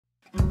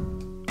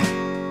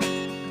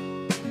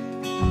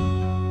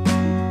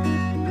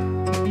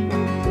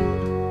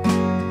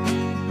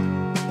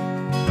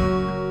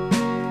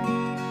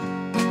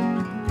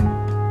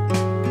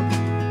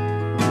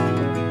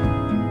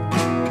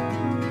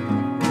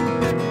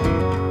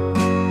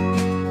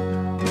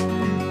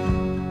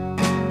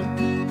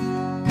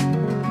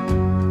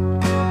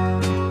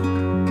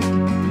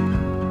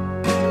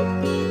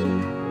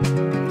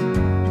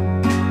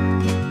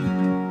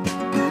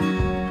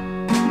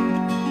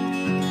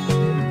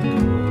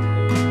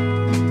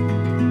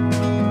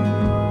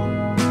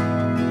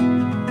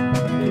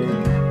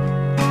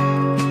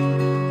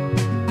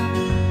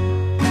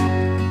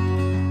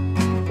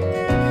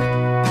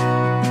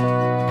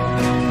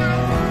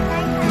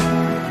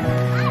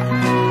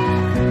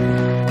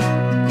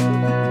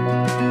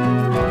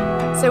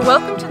So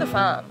welcome to the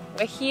farm.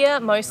 We're here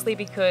mostly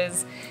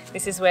because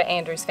this is where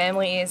Andrew's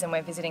family is and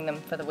we're visiting them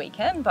for the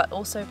weekend, but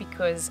also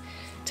because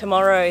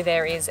tomorrow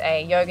there is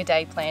a yoga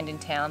day planned in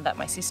town that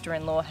my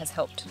sister-in-law has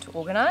helped to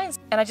organise.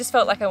 And I just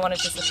felt like I wanted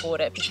to support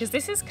it because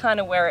this is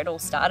kind of where it all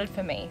started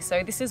for me.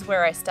 So this is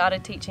where I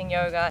started teaching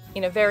yoga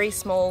in a very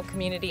small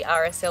community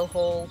RSL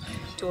hall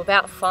to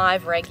about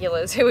 5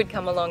 regulars who would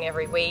come along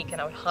every week,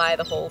 and I would hire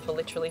the hall for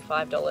literally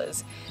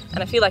 $5.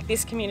 And I feel like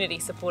this community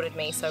supported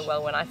me so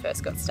well when I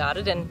first got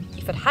started, and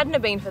if it hadn't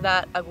have been for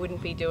that, I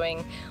wouldn't be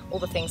doing all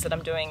the things that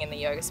I'm doing in the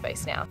yoga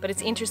space now. But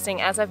it's interesting,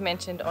 as I've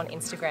mentioned on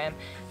Instagram,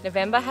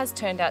 November has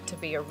turned out to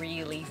be a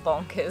really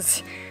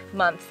bonkers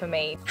month for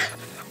me.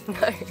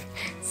 No,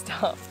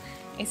 stop.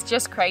 It's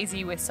just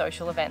crazy with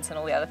social events and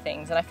all the other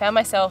things, and I found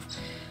myself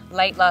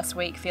late last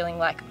week feeling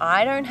like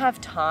I don't have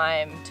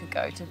time to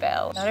go to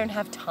Bell. I don't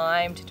have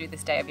time to do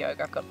this day of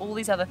yoga. I've got all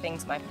these other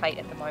things on my plate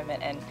at the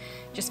moment, and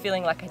just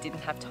feeling like I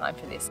didn't have time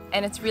for this.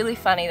 And it's really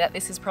funny that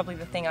this is probably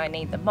the thing I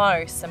need the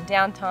most, some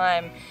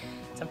downtime,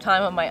 some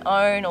time on my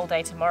own all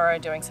day tomorrow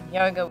doing some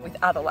yoga with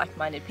other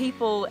like-minded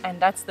people, and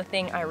that's the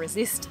thing I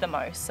resist the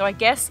most. So I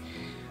guess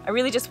I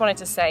really just wanted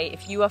to say,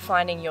 if you are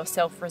finding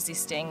yourself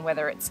resisting,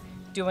 whether it's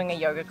doing a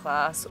yoga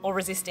class or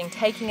resisting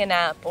taking a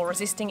nap or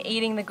resisting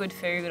eating the good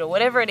food or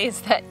whatever it is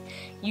that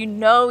you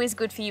know is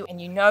good for you and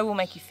you know will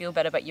make you feel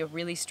better, but you're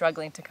really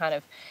struggling to kind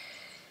of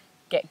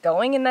get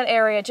going in that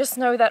area, just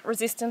know that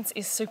resistance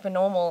is super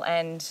normal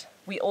and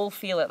we all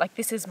feel it. Like,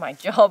 this is my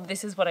job,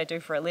 this is what I do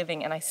for a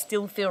living, and I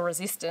still feel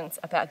resistance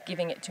about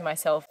giving it to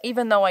myself,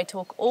 even though I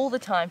talk all the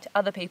time to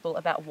other people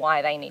about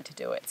why they need to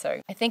do it.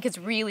 So I think it's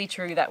really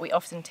true that we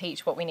often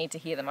teach what we need to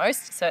hear the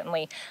most.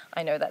 Certainly,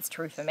 I know that's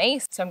true for me.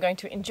 So I'm going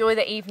to enjoy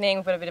the evening.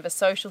 We've got a bit of a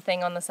social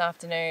thing on this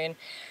afternoon,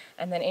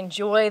 and then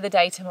enjoy the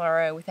day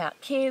tomorrow without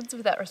kids,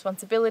 without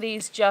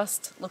responsibilities,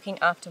 just looking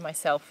after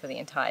myself for the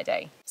entire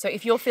day. So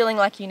if you're feeling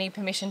like you need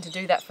permission to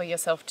do that for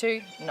yourself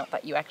too, not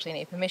that you actually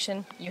need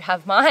permission, you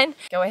have mine,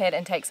 go ahead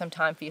and take some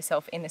time for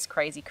yourself in this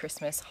crazy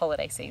Christmas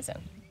holiday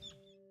season.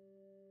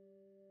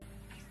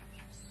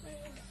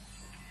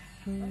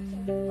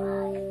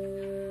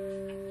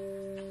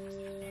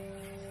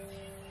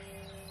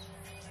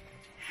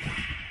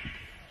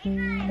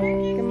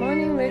 Good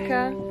morning,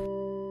 Luca.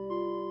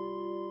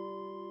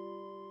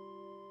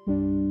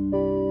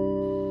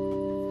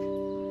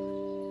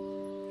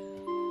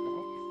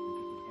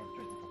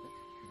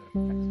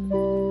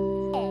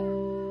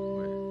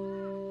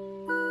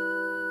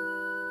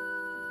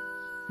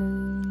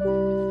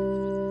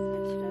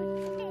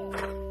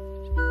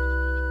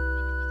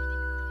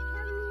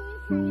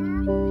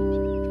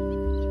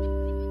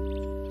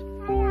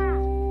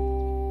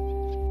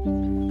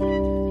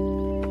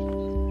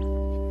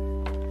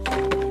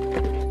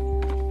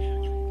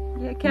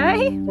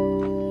 Okay? It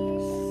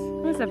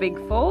was a big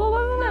fall,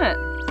 wasn't it?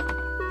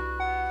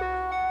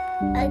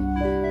 A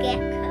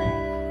gecko.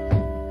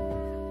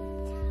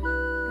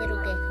 Little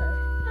gecko.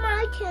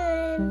 My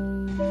turn.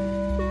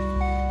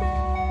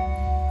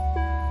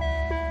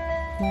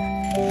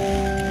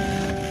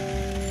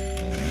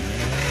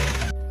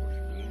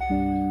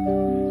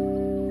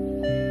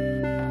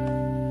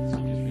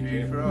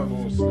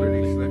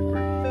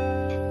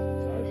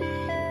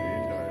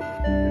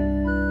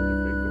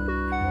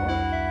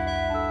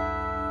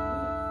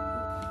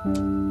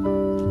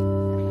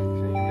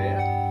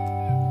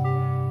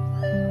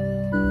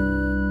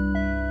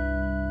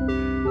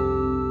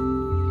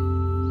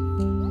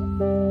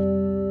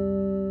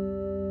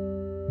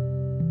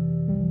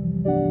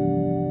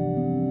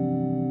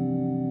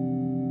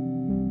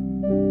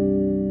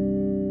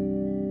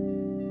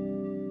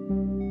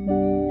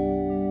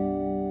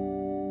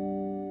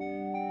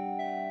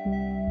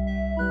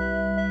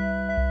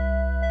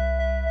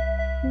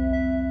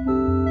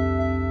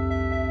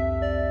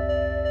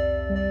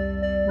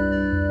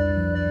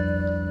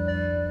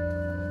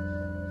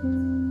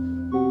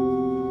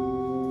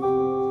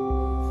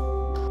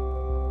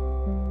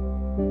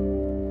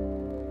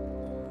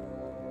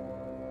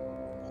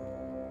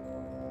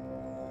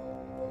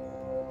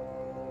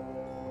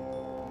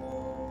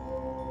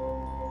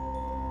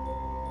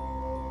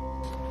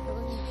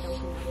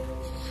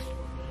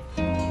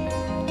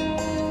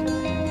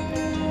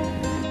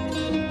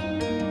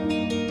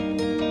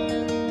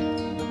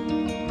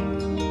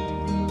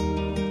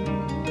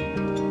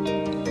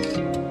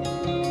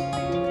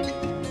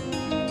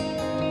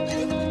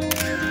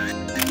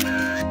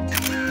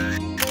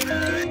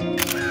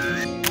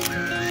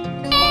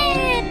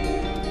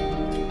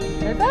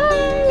 Bye!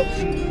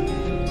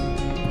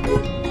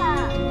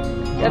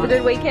 Have a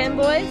good weekend,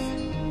 boys?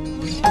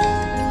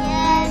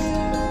 Yes.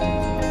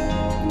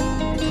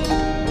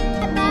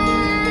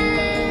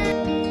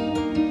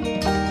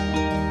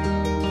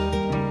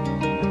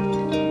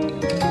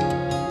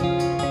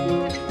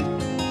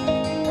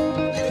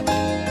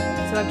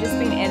 So I've just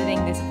been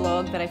editing this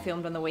vlog that I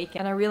filmed on the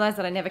weekend, and I realized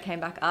that I never came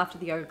back after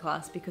the yoga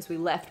class because we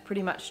left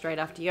pretty much straight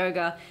after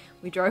yoga.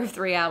 We drove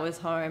 3 hours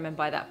home, and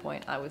by that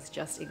point I was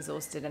just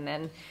exhausted, and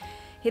then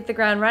hit the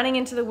ground running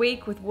into the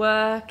week with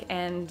work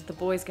and the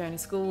boys going to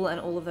school and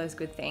all of those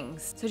good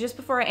things. So just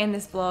before I end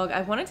this vlog,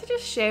 I wanted to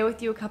just share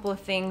with you a couple of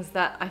things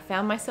that I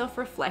found myself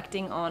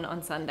reflecting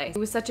on Sunday. It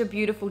was such a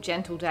beautiful,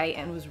 gentle day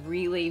and was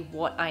really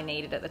what I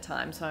needed at the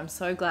time, so I'm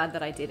so glad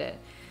that I did it.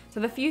 So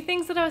the few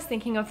things that I was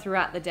thinking of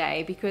throughout the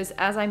day, because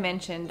as I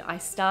mentioned, I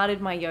started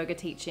my yoga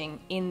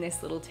teaching in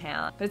this little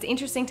town. But it's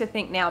interesting to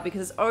think now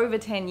because it's over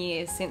 10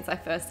 years since I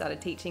first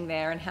started teaching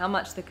there and how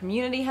much the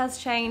community has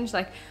changed.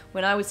 Like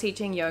when I was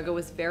teaching, yoga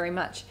was very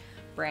much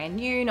brand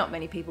new, not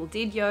many people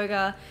did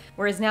yoga,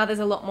 whereas now there's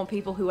a lot more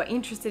people who are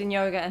interested in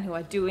yoga and who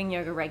are doing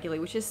yoga regularly,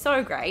 which is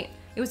so great.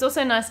 It was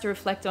also nice to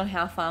reflect on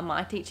how far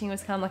my teaching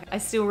has come. Like I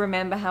still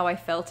remember how I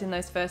felt in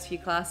those first few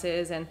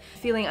classes and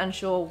feeling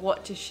unsure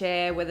what to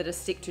share, whether to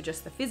stick to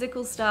just the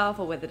physical stuff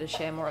or whether to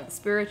share more of the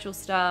spiritual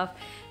stuff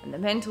and the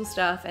mental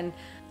stuff. And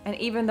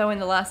even though in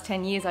the last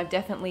 10 years I've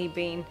definitely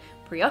been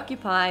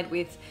preoccupied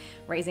with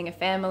raising a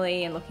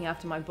family and looking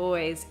after my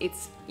boys,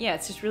 it's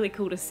just really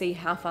cool to see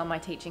how far my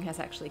teaching has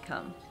actually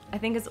come. I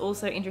think it's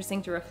also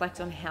interesting to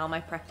reflect on how my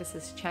practice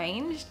has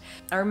changed.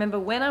 I remember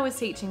when I was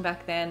teaching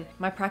back then,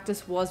 my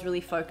practice was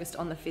really focused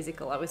on the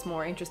physical. I was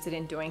more interested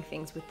in doing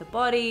things with the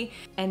body,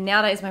 and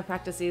nowadays my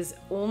practice is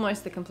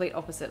almost the complete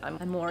opposite.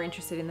 I'm more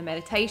interested in the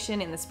meditation,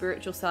 in the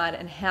spiritual side,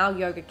 and how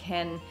yoga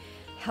can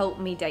help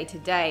me day to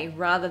day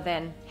rather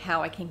than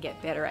how I can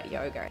get better at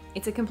yoga.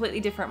 It's a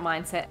completely different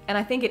mindset, and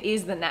I think it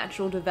is the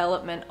natural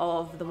development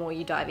of the more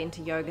you dive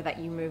into yoga that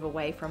you move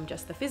away from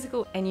just the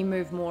physical and you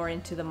move more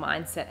into the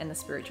mindset and the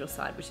spiritual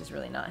side, which is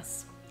really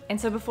nice. And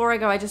so before I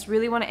go, I just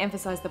really want to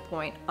emphasize the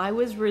point. I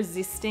was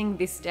resisting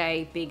this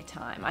day big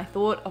time. I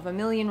thought of a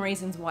million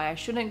reasons why I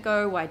shouldn't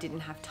go, why I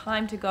didn't have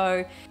time to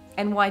go,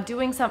 and why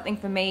doing something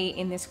for me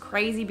in this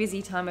crazy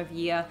busy time of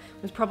year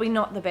was probably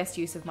not the best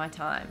use of my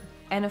time.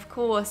 And of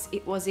course,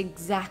 it was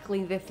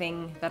exactly the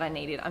thing that I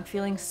needed. I'm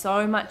feeling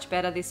so much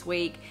better this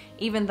week,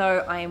 even though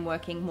I am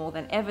working more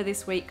than ever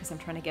this week because I'm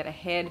trying to get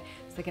ahead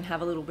so I can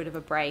have a little bit of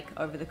a break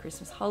over the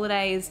Christmas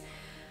holidays.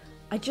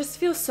 I just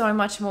feel so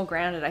much more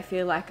grounded. I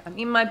feel like I'm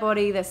in my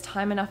body, there's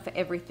time enough for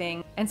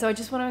everything. And so I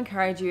just want to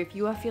encourage you, if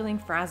you are feeling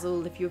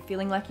frazzled, if you're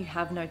feeling like you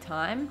have no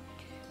time,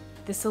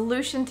 the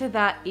solution to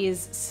that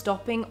is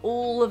stopping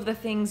all of the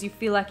things you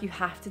feel like you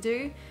have to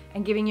do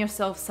and giving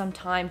yourself some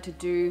time to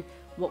do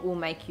what will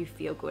make you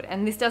feel good.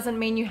 And this doesn't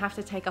mean you have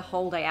to take a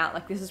whole day out.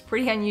 Like this is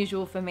pretty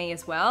unusual for me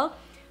as well.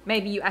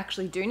 Maybe you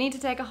actually do need to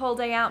take a whole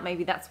day out.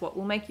 Maybe that's what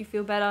will make you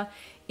feel better.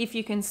 If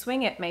you can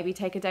swing it, maybe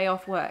take a day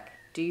off work.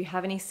 Do you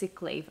have any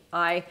sick leave?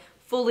 I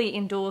fully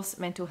endorse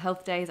mental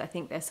health days. I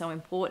think they're so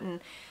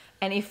important.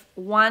 And if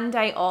one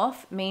day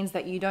off means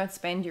that you don't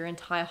spend your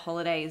entire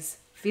holidays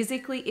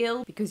physically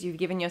ill because you've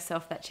given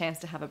yourself that chance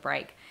to have a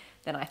break,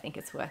 then I think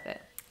it's worth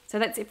it. So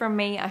that's it from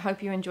me. I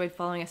hope you enjoyed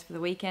following us for the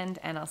weekend,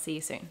 and I'll see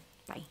you soon.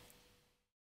 Bye.